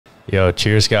Yo,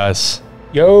 cheers, guys.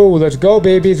 Yo, let's go,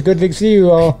 baby. It's good to see you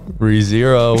all.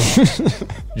 ReZero.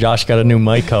 Josh got a new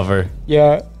mic cover.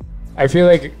 Yeah, I feel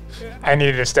like I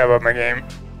need to step up my game.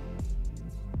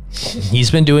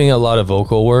 He's been doing a lot of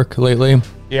vocal work lately.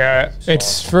 Yeah,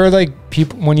 it's for like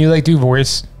people when you like do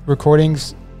voice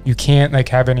recordings, you can't like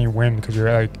have any wind because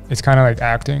you're like it's kind of like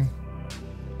acting.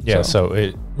 Yeah, so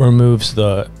it removes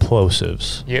the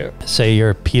plosives. Yeah. Say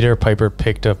you're Peter Piper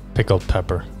picked a pickled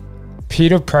pepper.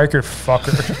 Peter Piper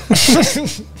fucker.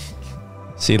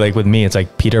 See, like with me, it's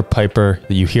like Peter Piper.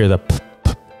 You hear the p,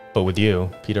 but with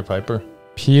you, Peter Piper.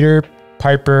 Peter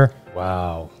Piper.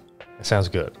 Wow, it sounds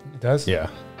good. It does? Yeah,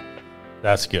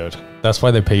 that's good. That's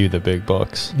why they pay you the big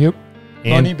bucks. Yep.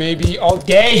 And money, baby, all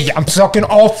day. I'm sucking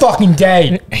all fucking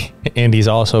day. And he's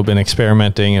also been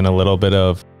experimenting in a little bit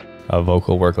of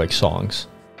vocal work, like songs,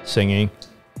 singing.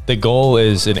 The goal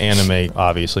is an anime,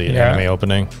 obviously, an anime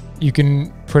opening. You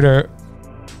can put a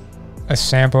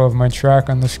sample of my track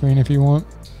on the screen if you want.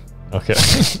 Okay.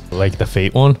 Like the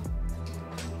Fate one?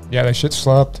 Yeah, that shit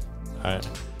slapped. Alright.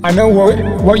 I know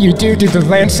what you do to the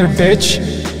Lancer, bitch.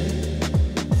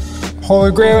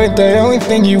 Holy Grail ain't the only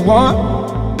thing you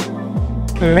want.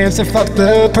 Lancer, fuck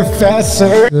the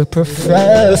professor. The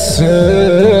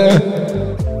professor.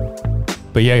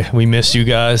 But yeah, we missed you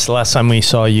guys. Last time we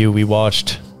saw you, we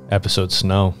watched episode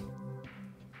Snow.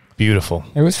 Beautiful.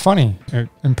 It was funny. It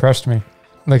impressed me.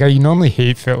 Like, I normally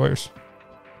hate fillers.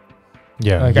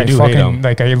 Yeah, like you do hate them.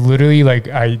 Like, I literally, like,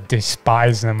 I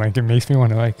despise them. Like, it makes me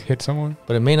want to, like, hit someone.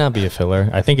 But it may not be a filler.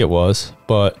 I think it was.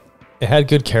 But it had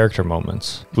good character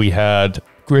moments. We had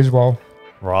Griswold.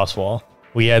 Roswell.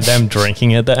 We had them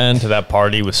drinking at the end. That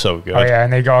party was so good. Oh, yeah,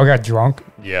 and they all got drunk.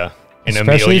 Yeah. And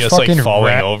Especially Amelia's, like,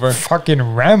 falling over.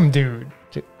 Fucking Rem, dude.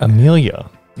 Amelia.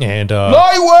 And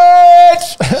Lightweight!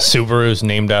 Subaru's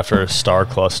named after a star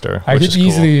cluster. I could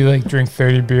easily like drink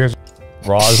 30 beers.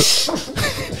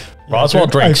 Roswell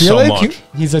drinks so like much.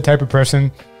 He's the type of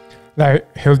person that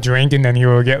he'll drink and then he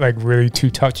will get like really too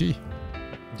touchy.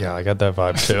 Yeah, I got that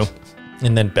vibe too.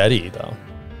 And then Betty though.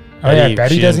 Oh yeah,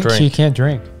 Betty doesn't. She can't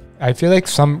drink. I feel like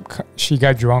she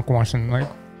got drunk once and like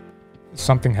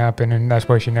something happened and that's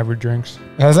why she never drinks.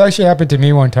 That's actually happened to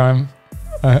me one time.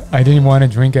 I didn't want to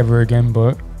drink ever again,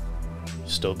 but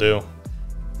still do.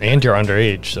 And you're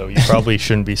underage, so you probably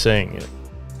shouldn't be saying it.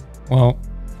 Well,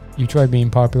 you try being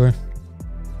popular.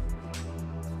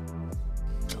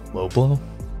 Low blow?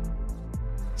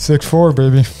 6'4",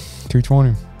 baby.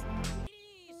 220.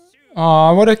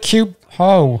 Aw, what a cute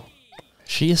hoe.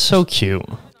 She is so cute.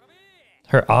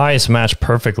 Her eyes match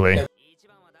perfectly.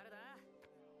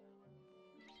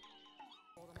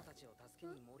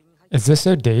 Is this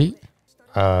their date?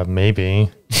 Maybe.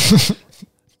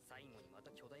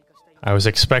 I was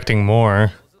expecting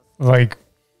more. Like,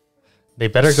 they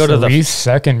better go to the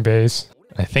second base.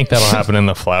 I think that'll happen in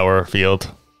the flower field.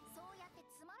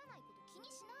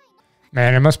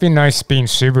 Man, it must be nice being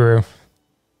Subaru.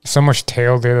 So much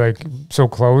tail, they're like so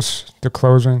close to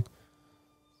closing.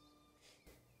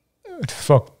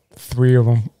 Fuck, 3 of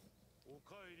them.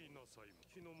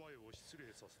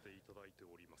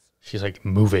 She's like,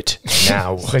 move it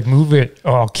now. Like, move it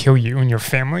or I'll kill you and your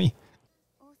family.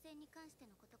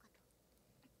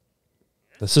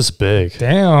 This is big.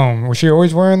 Damn, was she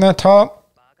always wearing that top?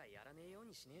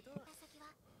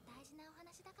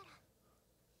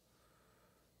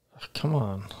 Come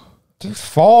on. Just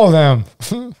follow them.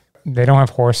 They don't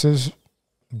have horses.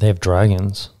 They have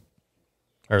dragons.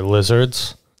 Or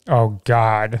lizards. Oh,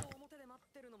 God.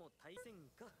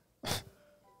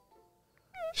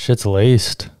 Shit's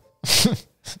laced.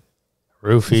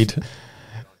 Roofied.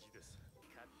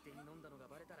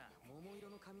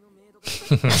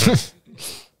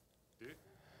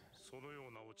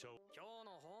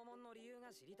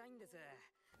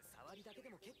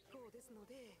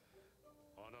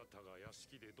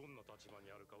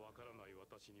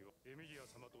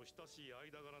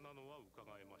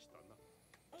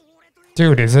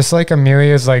 Dude, is this like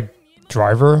Amelia's like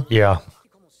driver? Yeah.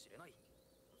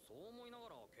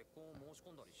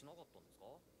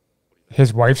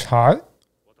 His wife's hot?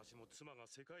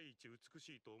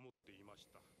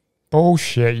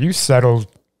 Bullshit, you settled.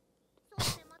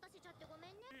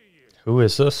 Who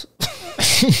is this?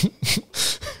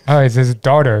 Oh, it's his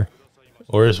daughter.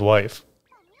 Or his wife.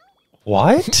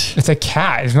 What? It's a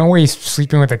cat. There's no way he's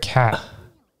sleeping with a cat.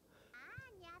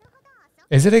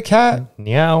 Is it a cat?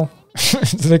 Meow.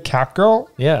 Is it a cat girl?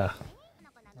 Yeah.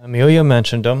 Amelia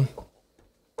mentioned him.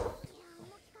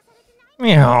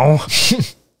 Meow.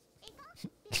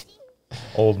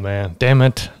 Old man. Damn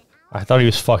it. I thought he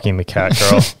was fucking the cat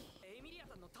girl.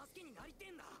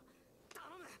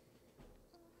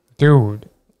 Dude,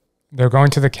 They're going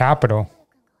to the capital.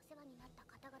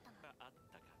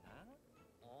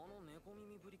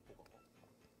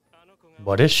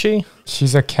 What is she?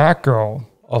 She's a cat girl.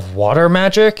 Of water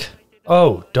magic?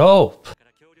 Oh, dope.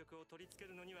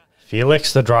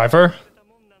 Felix, the driver?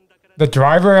 The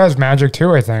driver has magic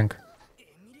too, I think.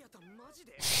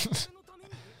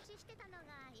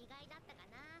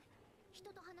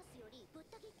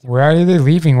 Where are they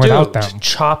leaving without them?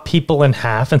 Chop people in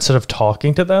half instead of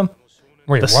talking to them?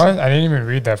 Wait, what? I didn't even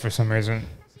read that for some reason.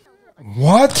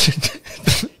 What?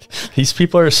 These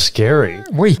people are scary.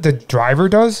 Wait, the driver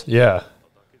does? Yeah.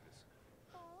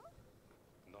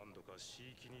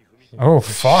 Oh,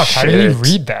 fuck. Shit. How did he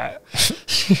read that?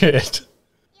 Shit.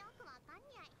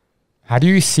 How do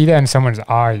you see that in someone's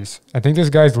eyes? I think this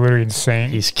guy's literally insane.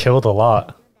 He's killed a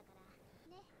lot.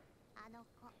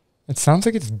 It sounds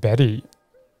like it's Betty.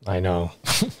 I know.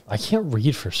 I can't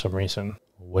read for some reason.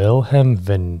 Wilhelm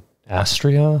Van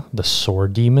Astria, the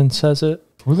sword demon, says it.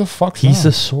 Who the fuck? He's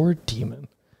the sword demon.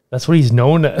 That's what he's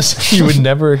known as. You would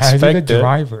never expect it. The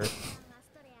driver.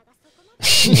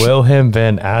 Wilhelm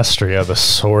Van Astria, the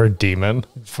sword demon.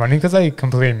 It's funny because I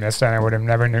completely missed that and I would have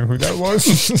never knew who that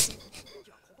was.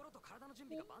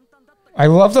 I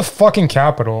love the fucking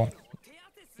capital.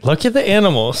 Look at the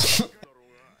animals.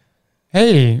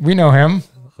 Hey, we know him.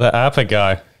 The Appa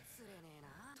guy.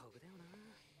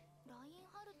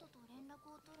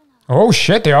 Oh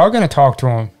shit, they are going to talk to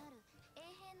him.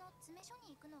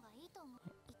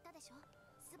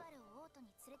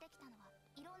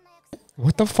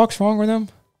 What the fuck's wrong with him?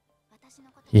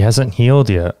 He hasn't healed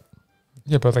yet.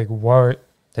 Yeah, but like what?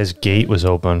 His gate was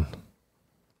open.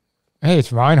 Hey,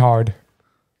 it's Reinhard.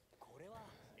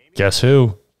 Guess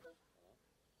who?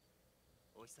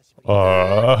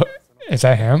 Is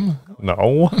that him?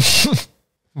 No.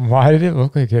 Why did it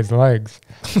look like his legs?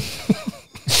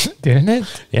 Didn't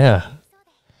it? Yeah.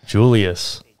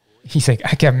 Julius. He's like,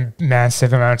 I get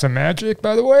massive amounts of magic,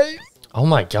 by the way. Oh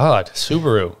my god,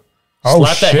 Subaru. Oh,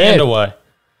 slap that hand away.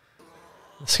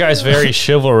 This guy's very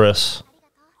chivalrous.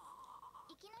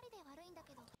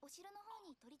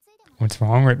 What's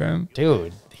wrong with him?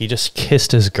 Dude, he just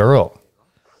kissed his girl.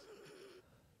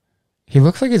 He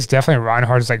looks like it's definitely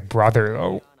Reinhardt's like brother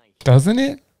though. Doesn't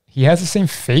it? He has the same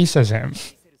face as him.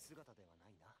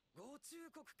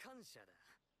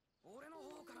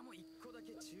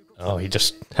 Oh, he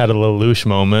just had a Lelouch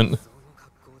moment.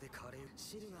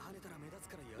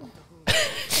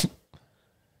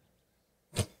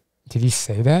 Did he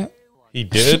say that? He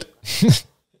did.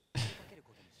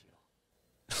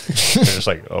 It's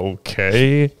like,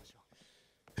 okay.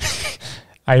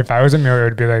 If I was a mirror,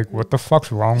 I'd be like, what the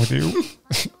fuck's wrong with you?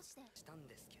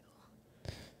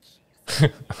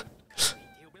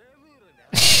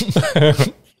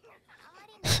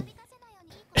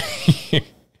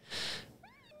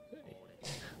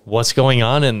 What's going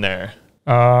on in there?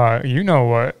 You know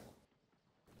what?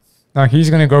 Now he's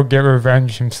gonna go get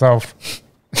revenge himself.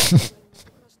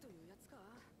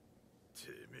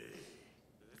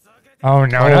 Oh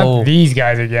no, not these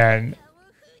guys again.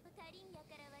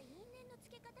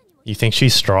 You think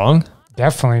she's strong?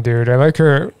 Definitely, dude. I like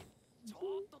her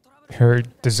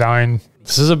design.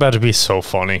 This is about to be so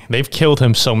funny. They've killed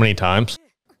him so many times.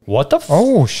 What the f—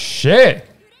 Oh shit.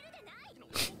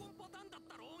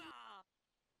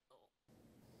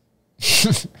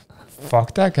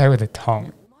 Fuck that guy with a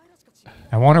tongue.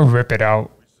 I want to rip it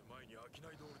out.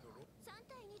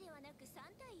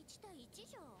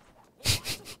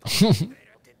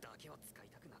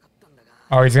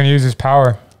 Oh, he's gonna use his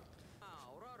power.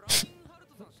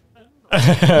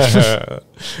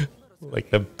 Like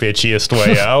the bitchiest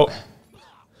way out.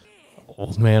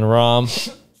 Old man Rom.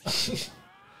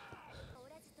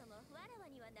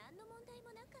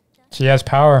 She has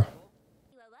power.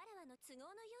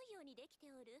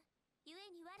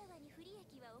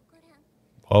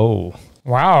 Oh.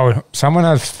 Wow, someone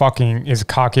is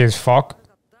cocky as fuck.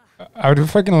 I would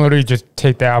fucking literally just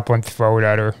take the apple and throw it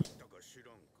at her.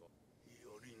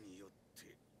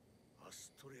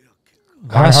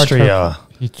 Astria.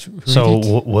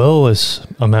 So Will is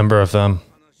a member of them.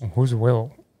 Who's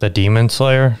Will? The Demon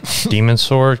Slayer? Demon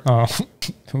Sword? Oh,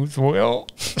 who's Will?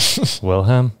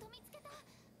 Wilhelm?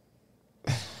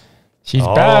 She's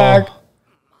back.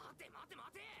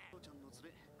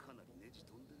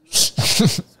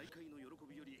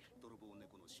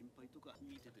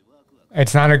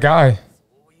 It's not a guy.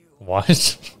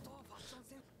 What?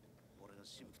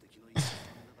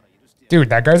 Dude,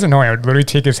 that guy's annoying. I would literally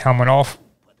take his helmet off.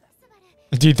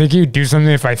 Do you think he would do something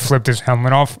if I flipped his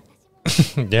helmet off?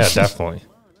 Yeah, definitely.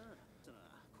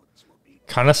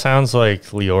 Kind of sounds like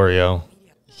Leorio.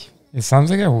 It sounds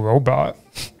like a robot.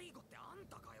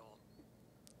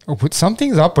 Oh, but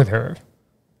something's up with her.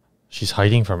 She's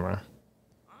hiding from her.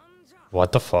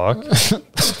 What the fuck?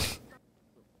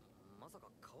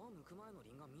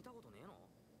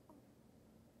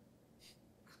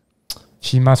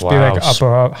 She must be like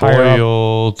higher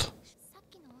up.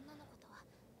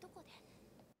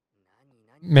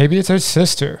 Maybe it's her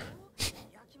sister.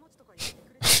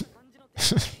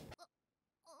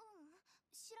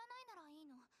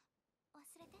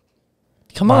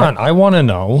 Come on, I want to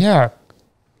know. Yeah,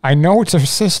 I know it's her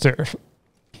sister.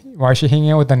 Why is she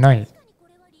hanging out with the knight?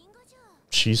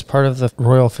 She's part of the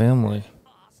royal family.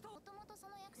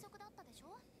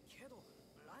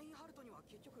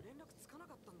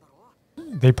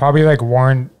 They probably like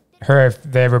warned her if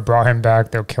they ever brought him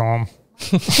back, they'll kill him.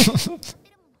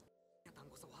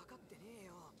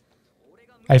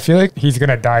 I feel like he's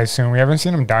gonna die soon. We haven't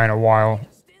seen him die in a while.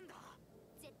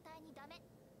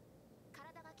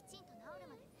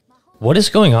 What is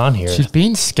going on here? She's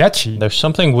being sketchy. There's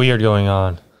something weird going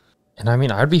on. And I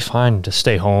mean, I'd be fine to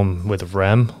stay home with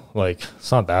Rem. Like,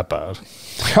 it's not that bad.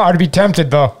 I'd be tempted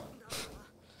though.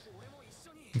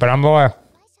 But I'm loyal.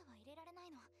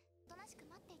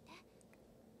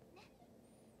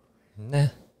 Nah.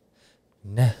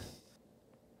 Nah.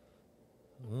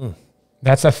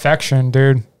 That's affection,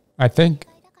 dude. I think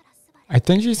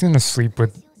she's gonna sleep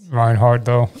with Reinhardt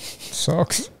though.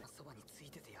 Sucks.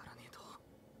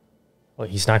 Well,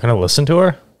 he's not gonna listen to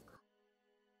her?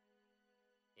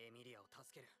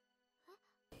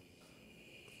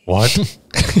 What?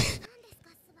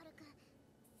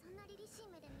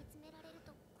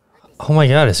 Oh my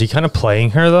god, is he kind of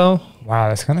playing her though? Wow,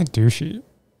 that's kind of douchey.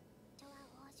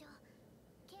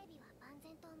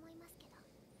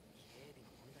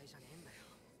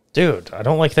 Dude, I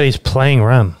don't like that he's playing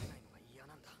Rem.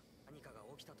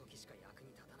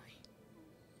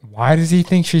 Why does he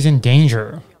think she's in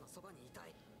danger?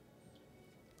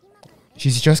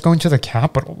 She's just going to the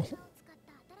capital.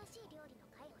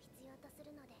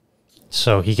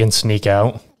 So he can sneak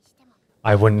out?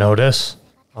 I wouldn't notice.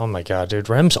 Oh my god, dude,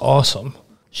 Rem's awesome.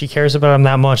 She cares about him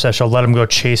that much that she'll let him go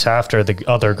chase after the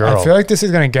other girl. I feel like this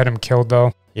is going to get him killed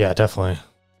though. Yeah, definitely.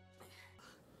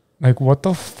 Like, what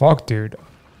the fuck, dude?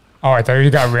 Oh, I thought you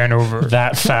got ran over.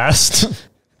 That fast?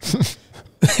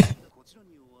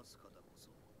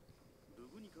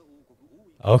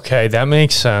 Okay, that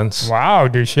makes sense. Wow,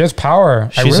 dude, she has power.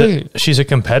 She's a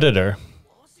competitor.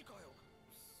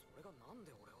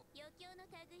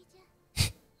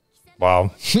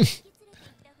 Wow.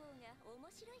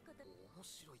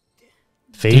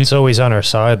 Fate's always on her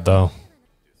side, though.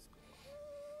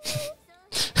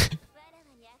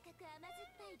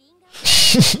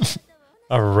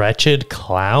 A wretched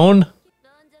clown?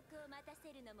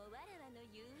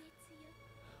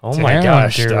 Oh my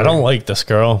gosh, dude. I don't like this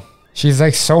girl. She's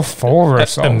like so full of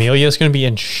herself. Amelia's gonna be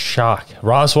in shock.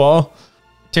 Roswell?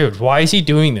 Dude, why is he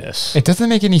doing this? It doesn't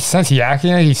make any sense. He's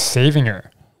acting like he's saving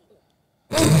her.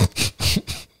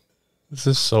 This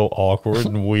is so awkward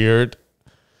and weird.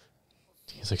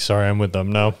 He's like, sorry, I'm with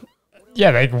them now. Yeah,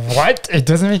 like what? It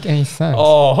doesn't make any sense.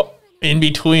 Oh, in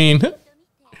between.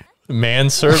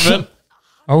 Manservant.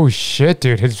 Oh shit,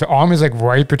 dude. His arm is like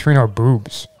right between our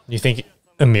boobs. You think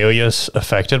Amelia's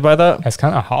affected by that? That's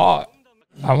kind of hot.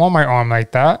 I want my arm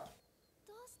like that.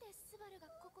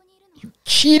 You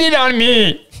cheated on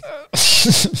me.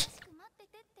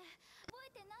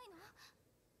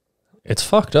 It's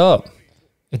fucked up.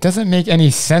 It doesn't make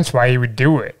any sense why he would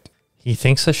do it. He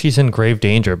thinks that she's in grave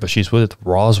danger, but she's with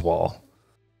Roswell.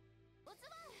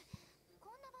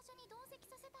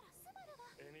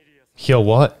 He'll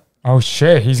what? Oh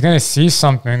shit, he's gonna see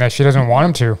something that she doesn't want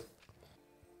him to.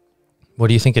 What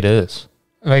do you think it is?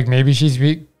 Like maybe she's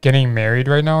getting married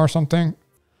right now or something?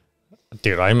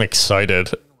 Dude, I'm excited.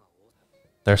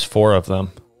 There's 4 of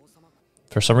them.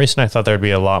 For some reason, I thought there'd be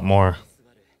a lot more.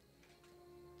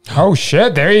 Oh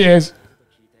shit, there he is.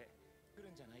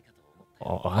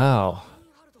 Oh, wow.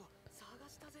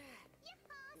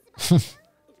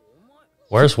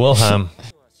 Where's Wilhelm?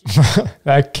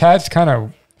 That cat's kind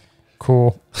of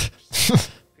cool.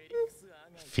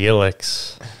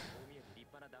 Felix.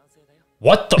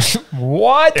 What the?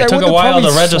 What? It took a while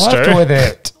to register. With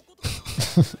it.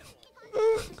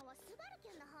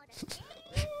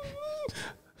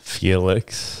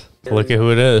 Felix. Look at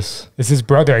who it is. It's his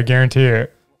brother, I guarantee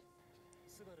it.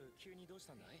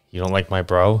 You don't like my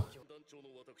bro?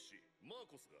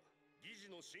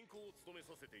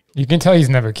 You can tell he's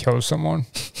never killed someone.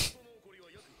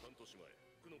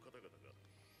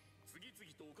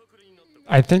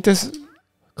 I think this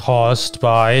caused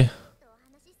by...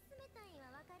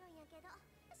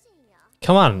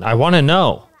 Come on, I want to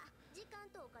know.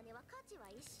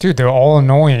 Dude, they're all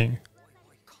annoying.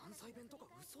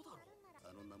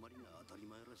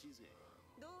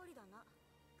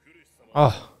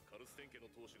 Oh.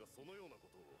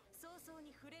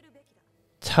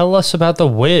 Tell us about the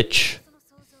witch.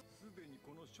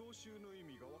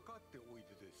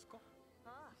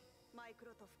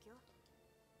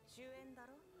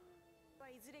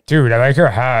 Dude, I like her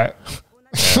hat.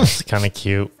 Yeah, it's kind of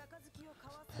cute.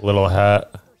 Little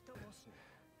hat.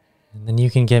 And then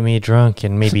you can get me drunk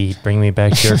and maybe bring me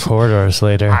back to your corridors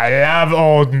later. I love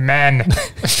old men.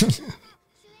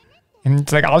 And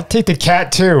it's like, I'll take the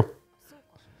cat too.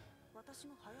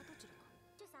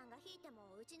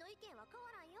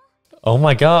 Oh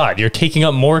my god, you're taking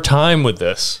up more time with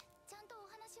this.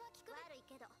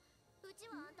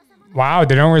 Wow,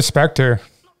 they don't respect her.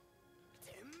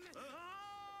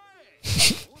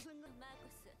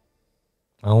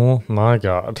 Oh my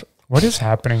god. What is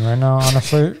happening right now,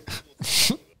 honestly?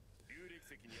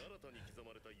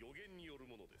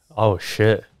 Oh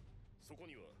shit.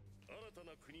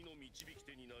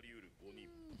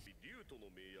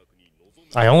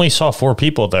 I only saw 4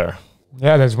 people there.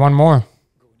 Yeah, there's one more.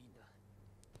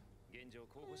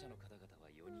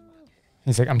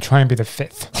 He's like, I'm trying to be the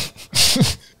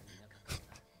 5th.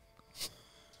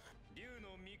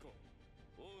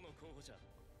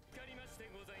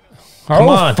 Come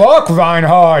on. Fuck,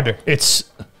 Reinhard! It's...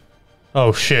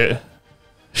 Oh, shit.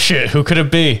 Shit, who could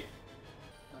it be?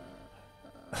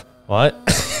 What?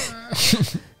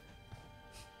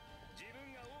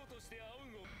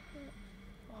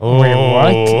 Oh, wait,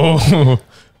 what?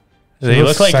 They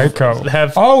look like... psycho.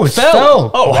 Have oh, it's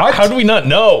Phil! Oh, what? How do we not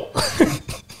know?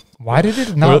 Why did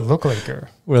it not look like her?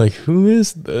 We're like, who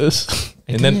is this?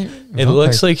 And then it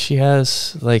looks like she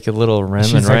has like a little rim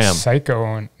she's and like ram.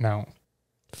 Psycho and no.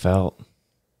 Felt.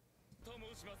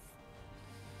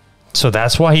 So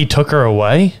that's why he took her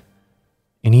away?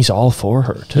 And he's all for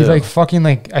her, too. He's like fucking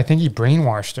like, I think he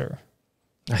brainwashed her.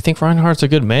 I think Reinhardt's a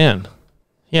good man.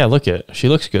 Yeah, look at she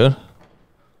looks good.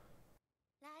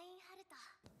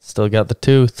 Still got the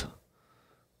tooth.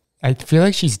 I feel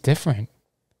like she's different.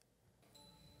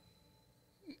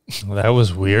 That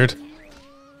was weird.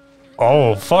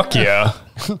 Oh, fuck yeah.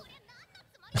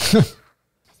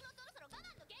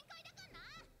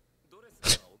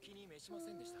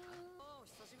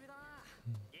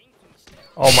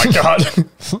 Oh my god.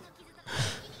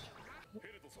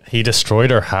 He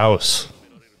destroyed her house.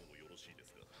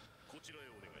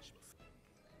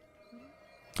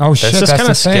 Oh shit, this is kind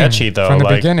of sketchy though. From the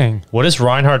like, beginning. What is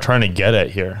Reinhardt trying to get at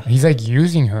here? He's like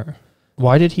using her.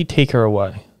 Why did he take her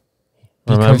away?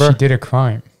 Because she did a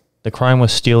crime. The crime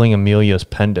was stealing Amelia's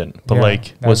pendant. But Yeah,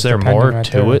 like, that was there the pendant more right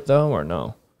to there. it though, or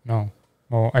no? No.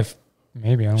 Well,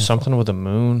 maybe I don't know. Something with a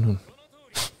moon.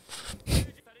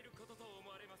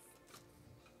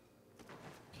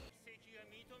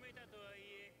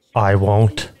 I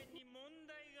won't.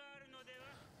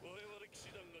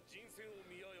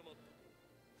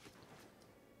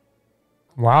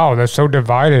 Wow, they're so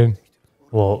divided.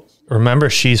 Well, remember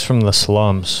she's from the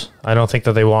slums. I don't think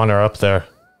that they want her up there.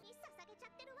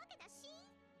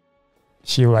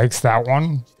 She likes that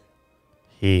one.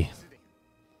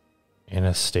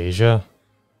 Anastasia.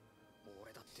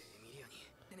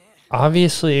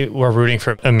 Obviously, we're rooting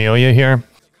for Amelia here.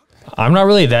 I'm not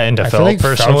really that into I Phil feel like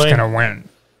personally. Phil's gonna win.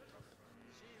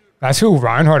 That's who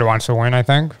Reinhardt wants to win, I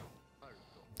think.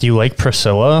 Do you like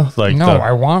Priscilla? Like no,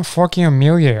 I want fucking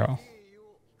Amelia.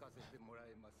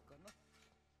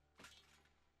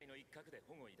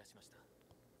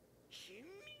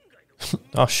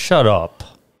 Oh, shut up.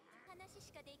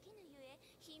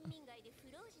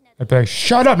 I'd be like,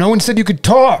 shut up, no one said you could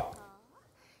talk.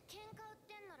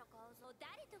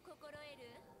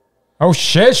 Oh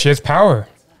shit, she has power.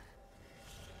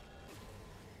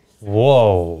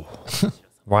 Whoa.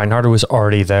 Reinhardt was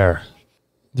already there.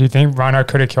 Do you think Reinhardt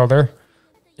could have killed her?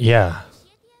 Yeah.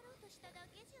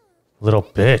 Little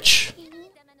bitch.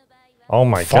 Oh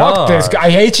my Fuck god. this guy.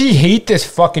 I actually hate this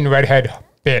fucking redhead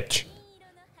bitch.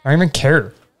 I don't even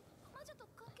care.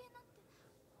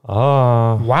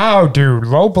 Wow, dude.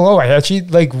 Low blow. I actually,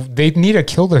 like, they need to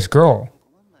kill this girl.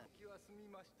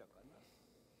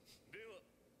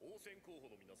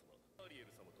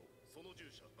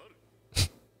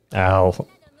 Ow.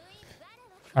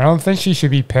 I don't think she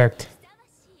should be picked.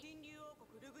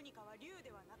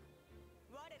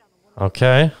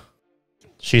 Okay.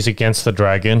 She's against the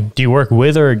dragon. Do you work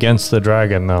with or against the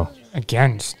dragon, though?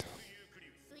 Against.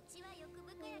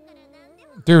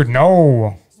 Dude,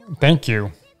 no. Thank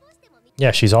you. Yeah,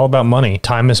 she's all about money.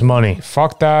 Time is money.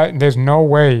 Fuck that. There's no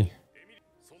way.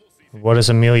 What does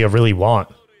Amelia really want?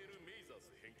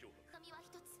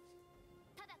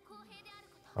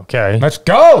 Okay. Let's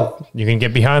go! You can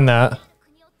get behind that.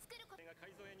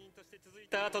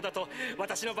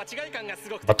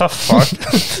 What the fuck?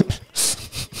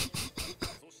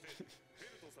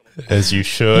 As you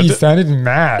should. He sounded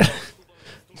mad.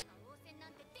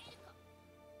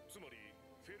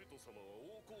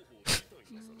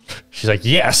 She's like,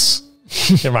 yes.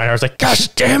 And Reinhardt's like, gosh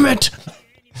damn it.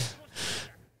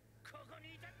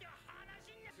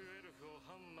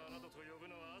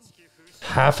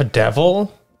 Half a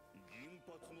devil?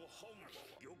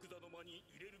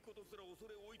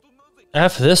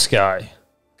 F this guy.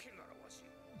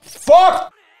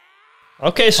 Fuck!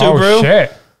 Okay, Subaru. Oh,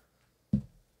 shit.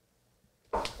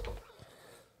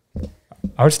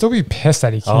 I would still be pissed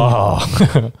that he can't.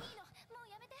 Oh.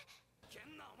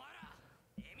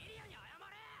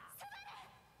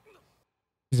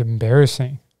 He's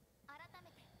embarrassing.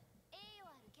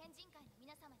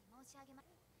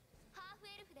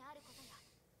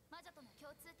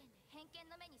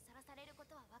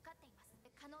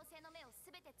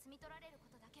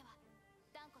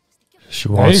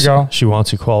 There you go. She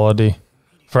wants equality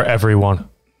for everyone.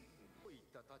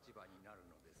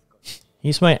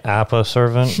 He's my Appa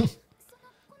servant.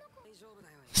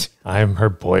 I'm her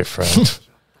boyfriend.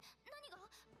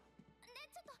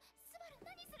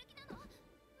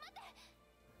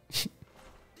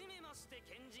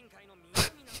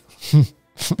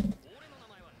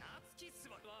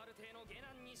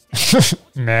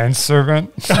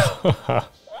 Manservant.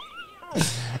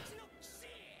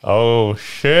 Oh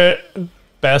shit.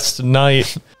 Best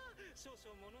night.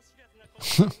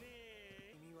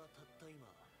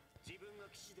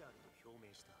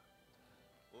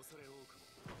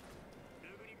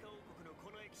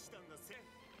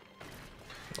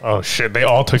 Oh shit, they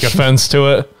all took offense to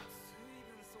it.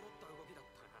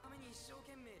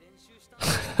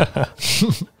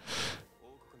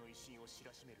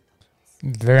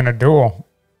 They're in a duel.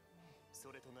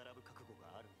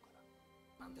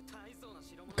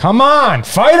 Come on,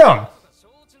 fight him!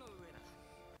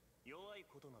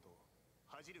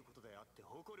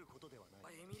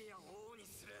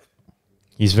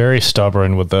 He's very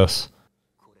stubborn with this.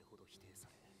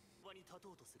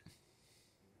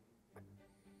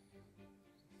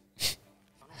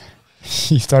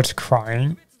 He starts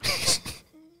crying.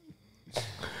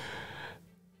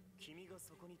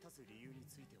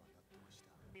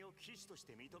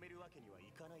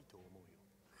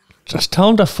 Just tell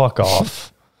him to fuck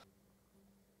off.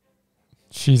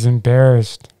 She's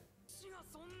embarrassed.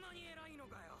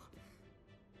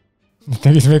 I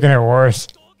think he's making it worse.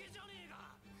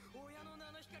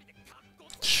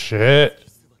 Shit.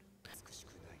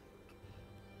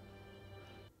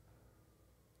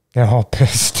 They're all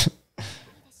pissed.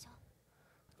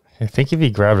 I think if he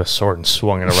grabbed a sword and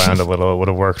swung it around a little, it would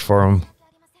have worked for him.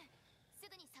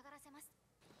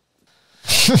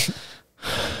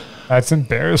 That's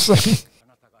embarrassing.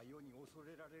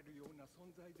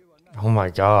 Oh my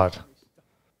god.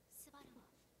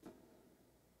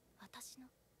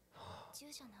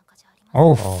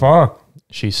 Oh, fuck.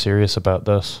 She's serious about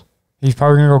this. He's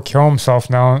probably gonna go kill himself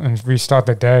now and restart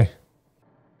the day.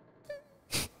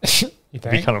 You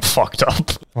think? Be kind of fucked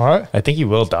up. What? I think he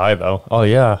will die though. Oh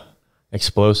yeah.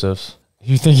 Explosives.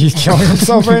 You think he's killing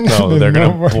himself right now? No, they're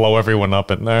gonna blow everyone up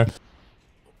in there.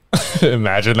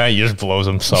 Imagine that. He just blows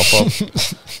himself up.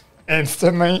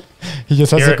 Instantly. He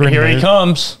just has a grenade. Here he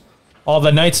comes. All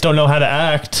the knights don't know how to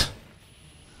act.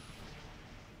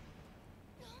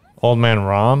 Old man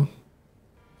Rom.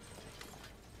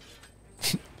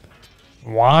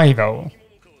 Why though?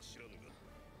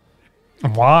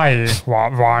 Why?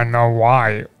 Why? No,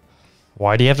 why?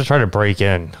 Why do you have to try to break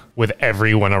in with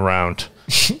everyone around?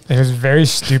 It was a very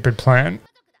stupid plan.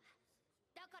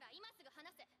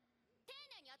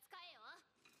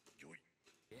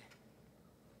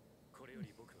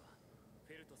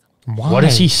 Why? What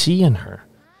does he see in her?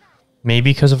 Maybe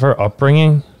because of her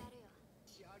upbringing?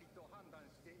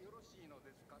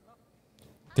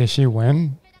 Did she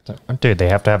win? Dude, they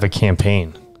have to have a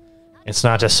campaign. It's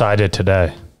not decided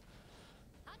today.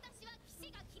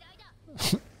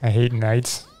 I hate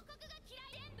knights.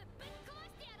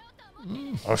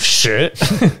 Oh shit.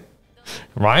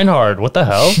 Reinhardt, what the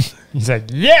hell? He's like,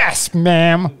 yes,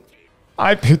 ma'am.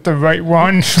 I picked the right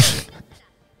one.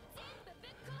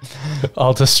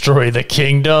 I'll destroy the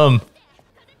kingdom.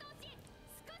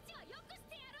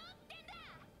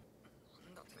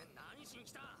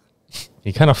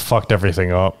 He kind of fucked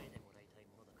everything up.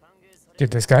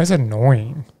 Dude, this guy's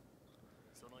annoying.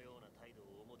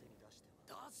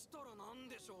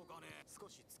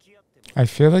 I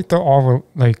feel like they're all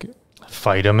like...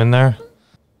 Fight him in there?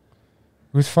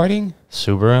 Who's fighting?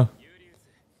 Subaru?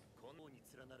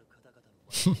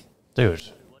 Dude,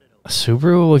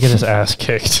 Subaru will get his ass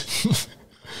kicked.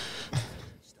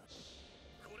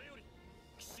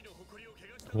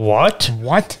 What?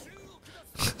 What?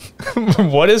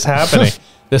 What is happening?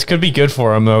 This could be good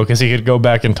for him, though, because he could go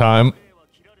back in time.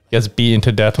 Gets beaten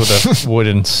to death with a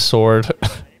wooden sword.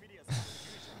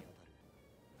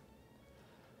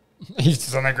 He's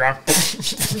just on the ground.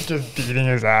 Just beating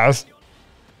his ass.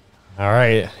 All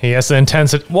right. He has the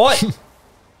intensity. What?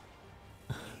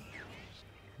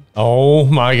 Oh,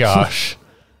 my gosh.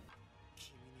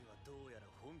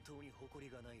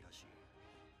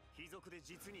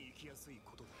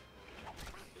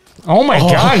 Oh my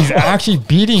god, he's actually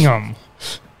beating him.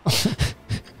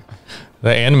 The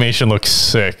animation looks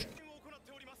sick.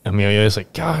 Amelia is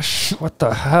like, gosh, what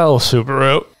the hell,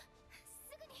 Subaru?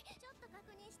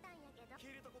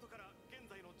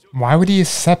 Why would he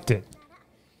accept it?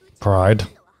 Pride.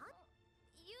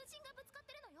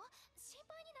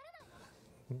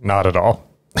 Not at all.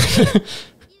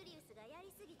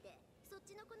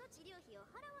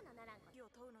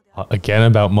 Again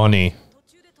about money.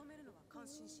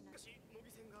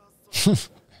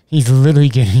 He's literally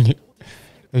getting it.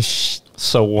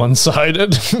 So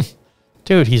one-sided.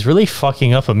 Dude, he's really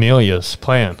fucking up Amelia's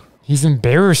plan. He's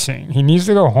embarrassing. He needs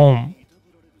to go home.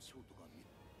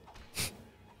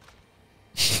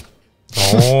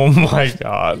 Oh my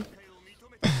god.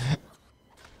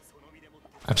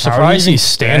 I'm surprised he's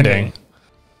standing.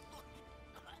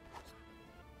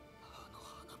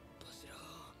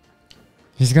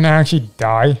 He's gonna actually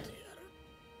die.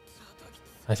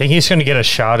 I think he's gonna get a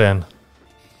shot in.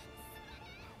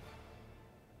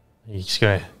 He's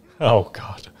gonna... Oh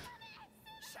god.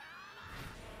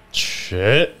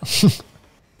 Shit.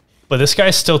 But this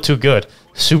guy's still too good.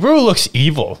 Subaru looks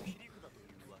evil.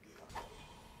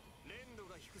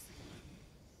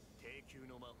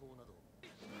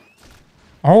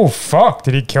 Oh fuck,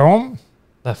 did he kill him?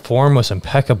 That form was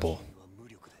impeccable.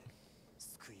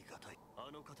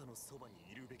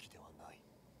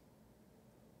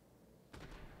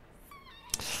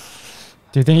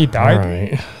 Do you think he died? All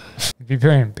right. It'd be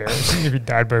very embarrassing if he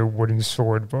died by a wooden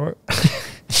sword, but...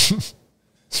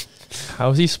 How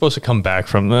is he supposed to come back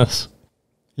from this?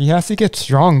 He has to get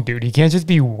strong, dude. He can't just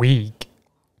be weak.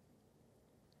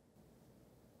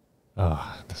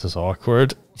 Oh, this is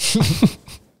awkward.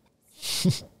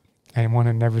 I want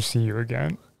to never see you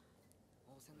again.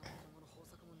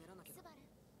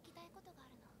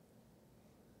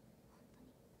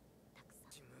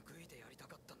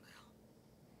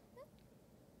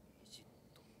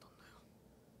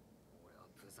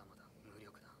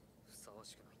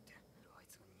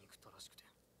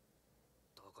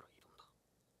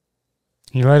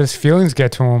 He let his feelings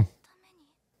get to him.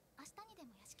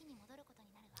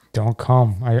 Don't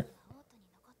come.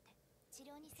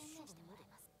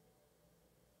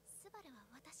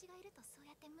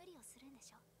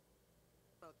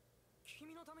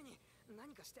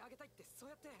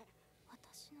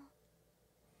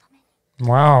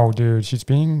 Wow, dude, she's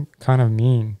being kind of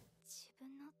mean.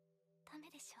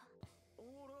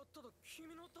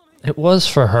 It was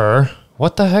for her.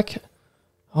 What the heck?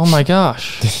 Oh my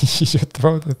gosh. She should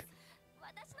throw the...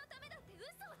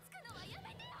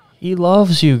 He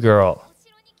loves you, girl.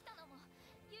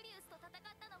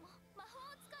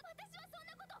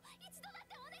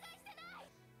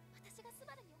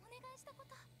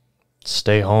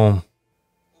 Stay home.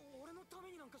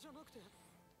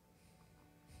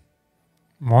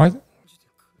 What?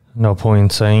 No point in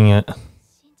saying it.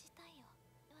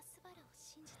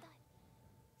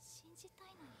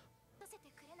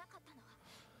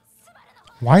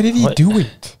 Why did he do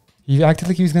it? He acted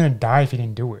like he was gonna die if he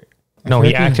didn't do it. No,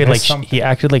 he acted like he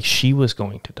acted like she was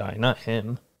going to die, not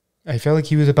him. I felt like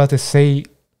he was about to say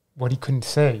what he couldn't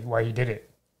say. Why he did it?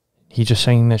 He's just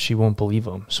saying that she won't believe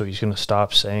him, so he's gonna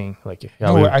stop saying like.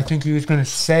 No, I think he was gonna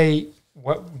say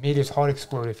what made his heart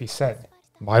explode if he said.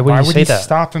 Why would he say that?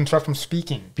 Stop himself from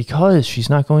speaking? Because she's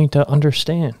not going to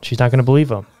understand. She's not going to believe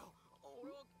him.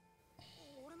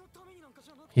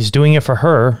 He's doing it for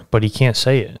her, but he can't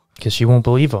say it because she won't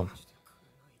believe him.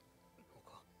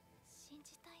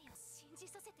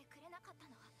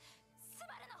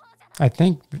 I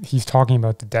think he's talking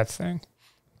about the death thing.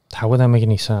 How would that make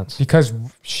any sense? Because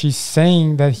she's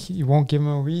saying that he won't give him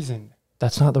a reason.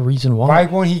 That's not the reason why. Why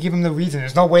won't he give him the reason?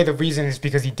 There's no way the reason is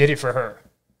because he did it for her.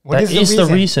 That is the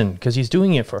reason, because he's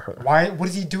doing it for her. Why? What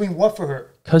is he doing what for her?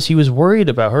 Because he was worried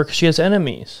about her because she has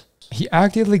enemies. He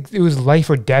acted like it was life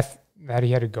or death that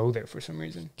he had to go there for some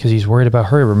reason. Because he's worried about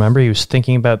her. Remember, he was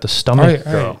thinking about the stomach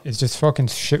girl. All right. It's just fucking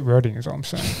shit writing is all I'm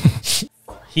saying.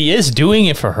 He is doing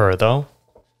it for her, though.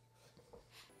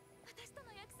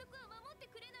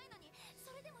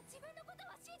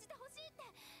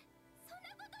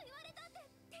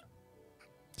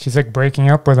 She's like breaking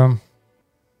up with him.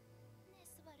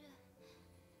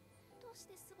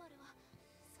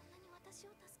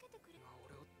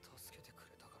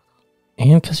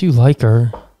 And because you like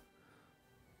her.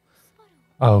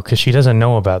 Oh, because she doesn't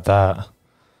know about that.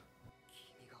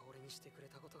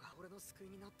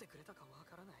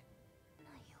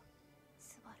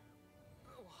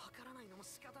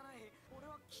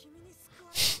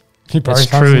 It's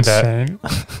true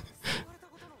that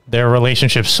their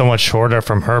relationship's so much shorter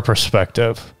from her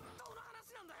perspective.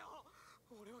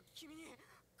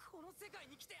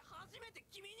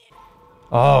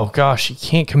 Oh gosh, she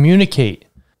can't communicate.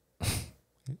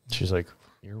 She's like,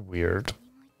 you're weird.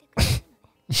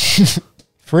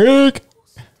 Freak.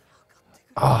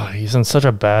 Oh, he's in such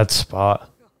a bad spot.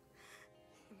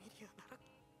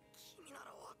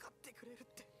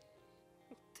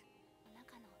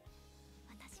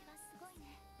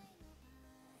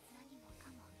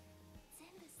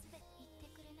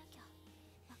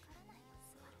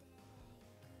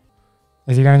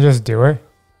 Is he gonna just do it?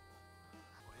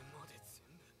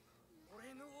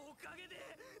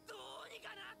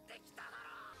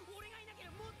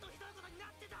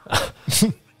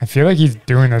 I feel like he's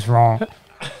doing this wrong.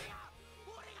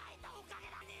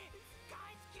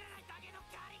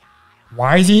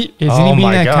 Why is he? Isn't he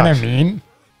being that kind of mean?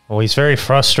 Well, he's very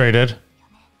frustrated.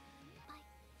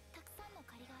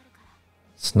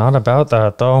 It's not about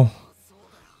that, though.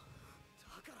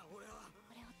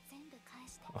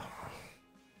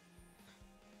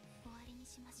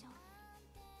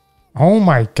 Oh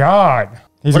my God.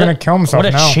 He's going to kill himself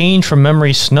now. What a change from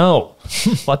Memory Snow.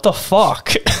 What the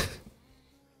fuck?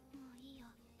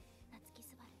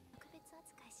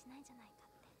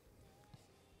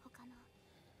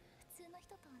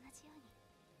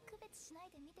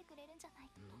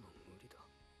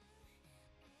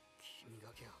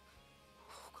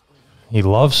 He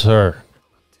loves her.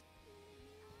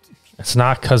 It's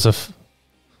not because of...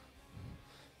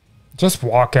 Just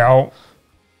walk out.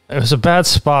 It was a bad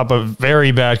spot, but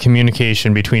very bad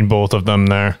communication between both of them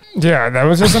there. Yeah, that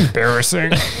was just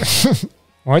embarrassing.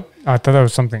 What? I thought that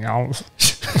was something else.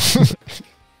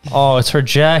 Oh, it's her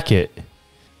jacket.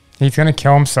 He's going to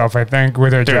kill himself, I think,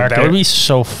 with her jacket. That would be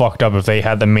so fucked up if they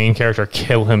had the main character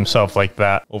kill himself like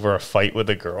that over a fight with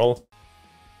a girl.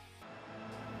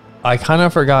 I kind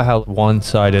of forgot how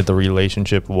one-sided the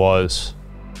relationship was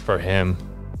for him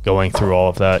going through all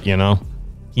of that, you know?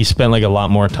 He spent like a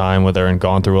lot more time with her and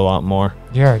gone through a lot more.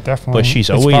 Yeah, definitely. But she's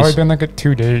it's always... probably been like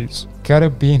 2 days. Gotta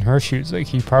be in her shoes. Like,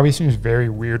 he probably seems very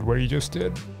weird what he just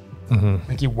did.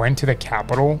 Like, he went to the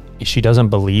Capitol. She doesn't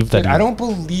believe that. Like, I don't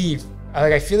believe...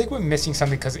 Like, I feel like we're missing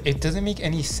something because it doesn't make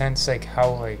any sense, like,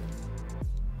 how, like,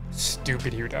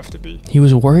 stupid he would have to be. He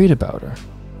was worried about her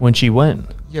when she went.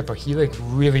 Yeah, but he, like,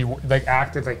 really, like,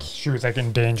 acted like she was, like,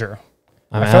 in danger.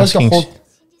 I'm asking, like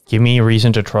give me a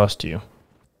reason to trust you.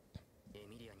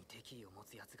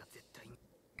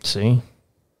 See?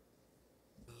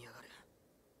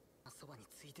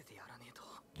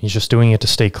 He's just doing it to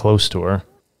stay close to her.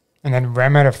 And then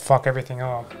Rem had to fuck everything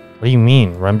up. What do you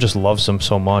mean? Rem just loves him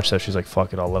so much that she's like,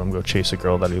 fuck it, I'll let him go chase a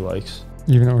girl that he likes.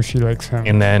 Even though she likes him.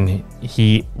 And then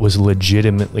he was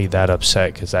legitimately that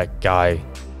upset because that guy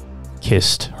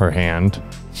kissed her hand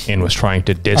and was trying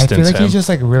to distance him. I feel like he just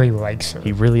like really likes her.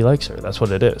 He really likes her. That's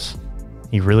what it is.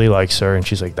 He really likes her and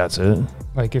she's like, that's it?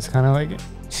 Like, it's kind of like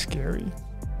scary.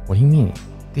 What do you mean?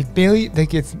 They barely,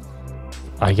 like, it's...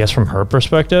 I guess from her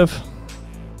perspective...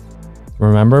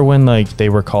 Remember when like they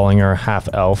were calling her half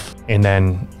elf and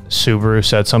then Subaru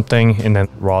said something and then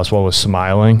Roswell was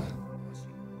smiling?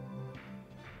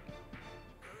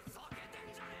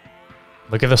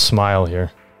 Look at the smile here.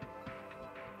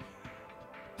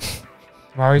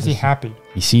 Why is he happy?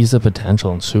 He sees the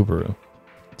potential in Subaru.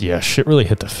 Yeah, shit really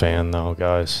hit the fan though,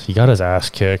 guys. He got his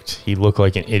ass kicked. He looked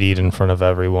like an idiot in front of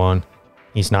everyone.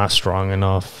 He's not strong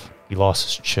enough. He lost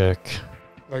his chick.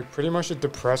 Like, pretty much a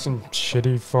depressing,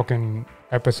 shitty fucking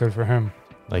episode for him.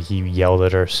 Like, he yelled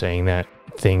at her saying that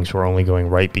things were only going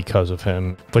right because of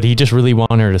him. But he just really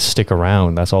wanted her to stick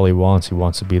around. That's all he wants. He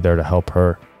wants to be there to help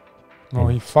her. Well,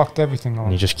 he fucked everything up.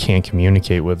 And he just can't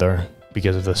communicate with her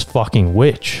because of this fucking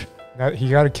witch. He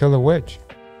gotta kill the witch.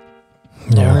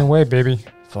 Yeah. Only way, baby.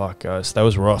 Fuck, guys. That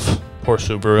was rough. Poor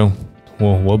Subaru.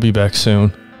 We'll be back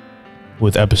soon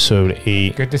with episode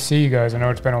 8. Good to see you guys. I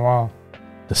know it's been a while.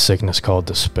 The sickness called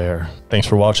despair. Thanks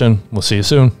for watching. We'll see you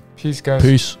soon. Peace, guys.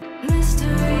 Peace.